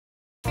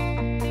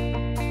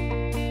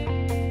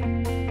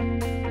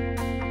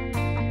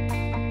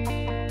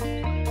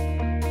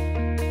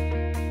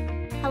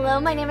Hello,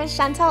 my name is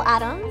Chantelle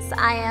Adams.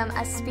 I am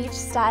a speech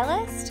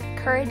stylist,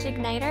 courage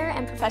igniter,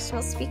 and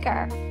professional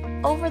speaker.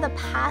 Over the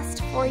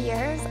past 4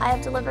 years, I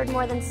have delivered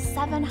more than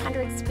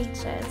 700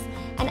 speeches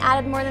and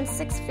added more than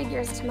 6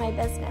 figures to my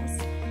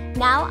business.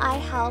 Now I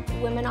help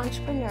women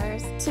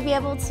entrepreneurs to be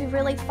able to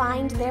really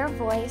find their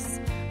voice,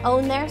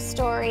 own their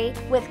story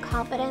with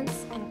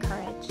confidence and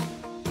courage.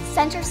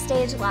 Center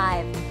Stage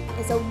Live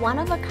is a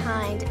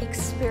one-of-a-kind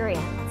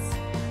experience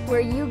where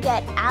you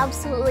get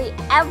absolutely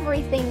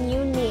everything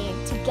you need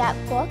to get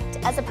booked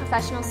as a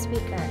professional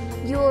speaker.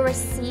 You will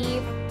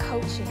receive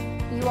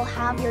coaching. You will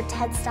have your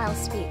TED-style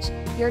speech,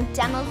 your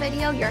demo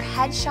video, your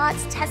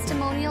headshots,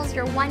 testimonials,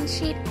 your one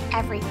sheet,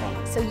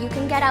 everything. So you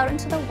can get out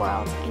into the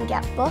world and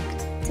get booked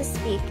to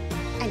speak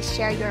and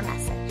share your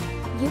message.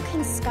 You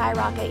can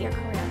skyrocket your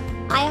career.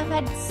 I have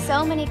had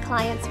so many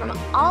clients from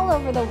all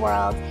over the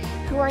world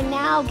who are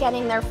now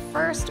getting their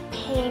first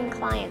paying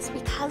clients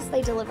because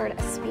they delivered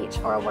a speech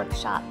or a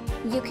workshop.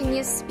 You can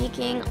use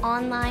speaking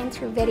online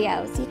through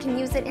videos. You can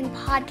use it in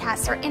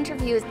podcasts or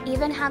interviews,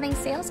 even having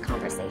sales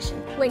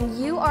conversations.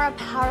 When you are a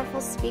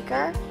powerful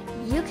speaker,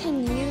 you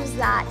can use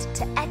that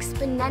to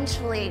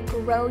exponentially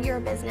grow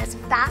your business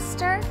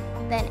faster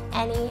than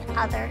any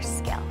other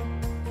skill.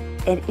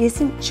 It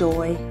isn't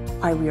joy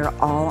why we are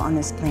all on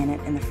this planet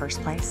in the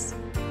first place.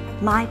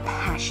 My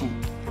passion,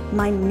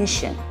 my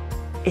mission,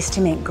 is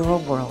to make Girl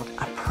World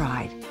a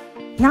pride,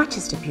 not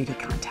just a beauty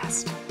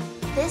contest.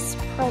 This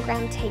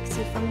program takes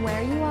you from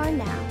where you are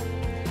now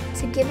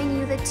to giving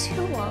you the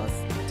tools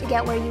to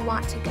get where you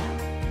want to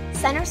go.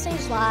 Center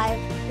Stage Live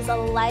is a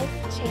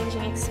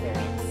life-changing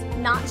experience,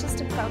 not just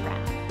a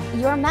program.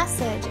 Your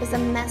message is a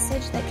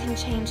message that can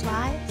change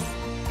lives.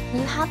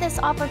 You have this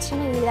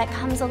opportunity that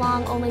comes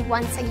along only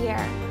once a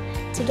year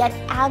to get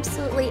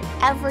absolutely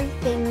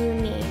everything you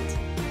need: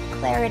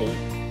 clarity,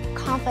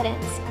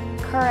 confidence,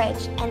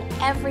 courage, and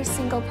every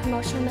single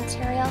promotional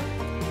material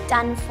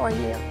done for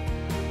you,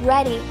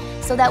 ready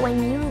so that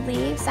when you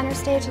leave Center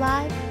Stage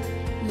Live,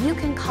 you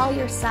can call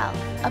yourself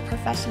a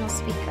professional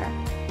speaker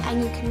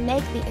and you can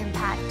make the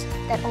impact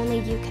that only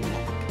you can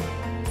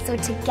make. So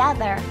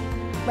together,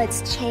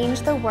 let's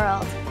change the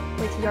world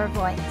with your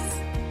voice.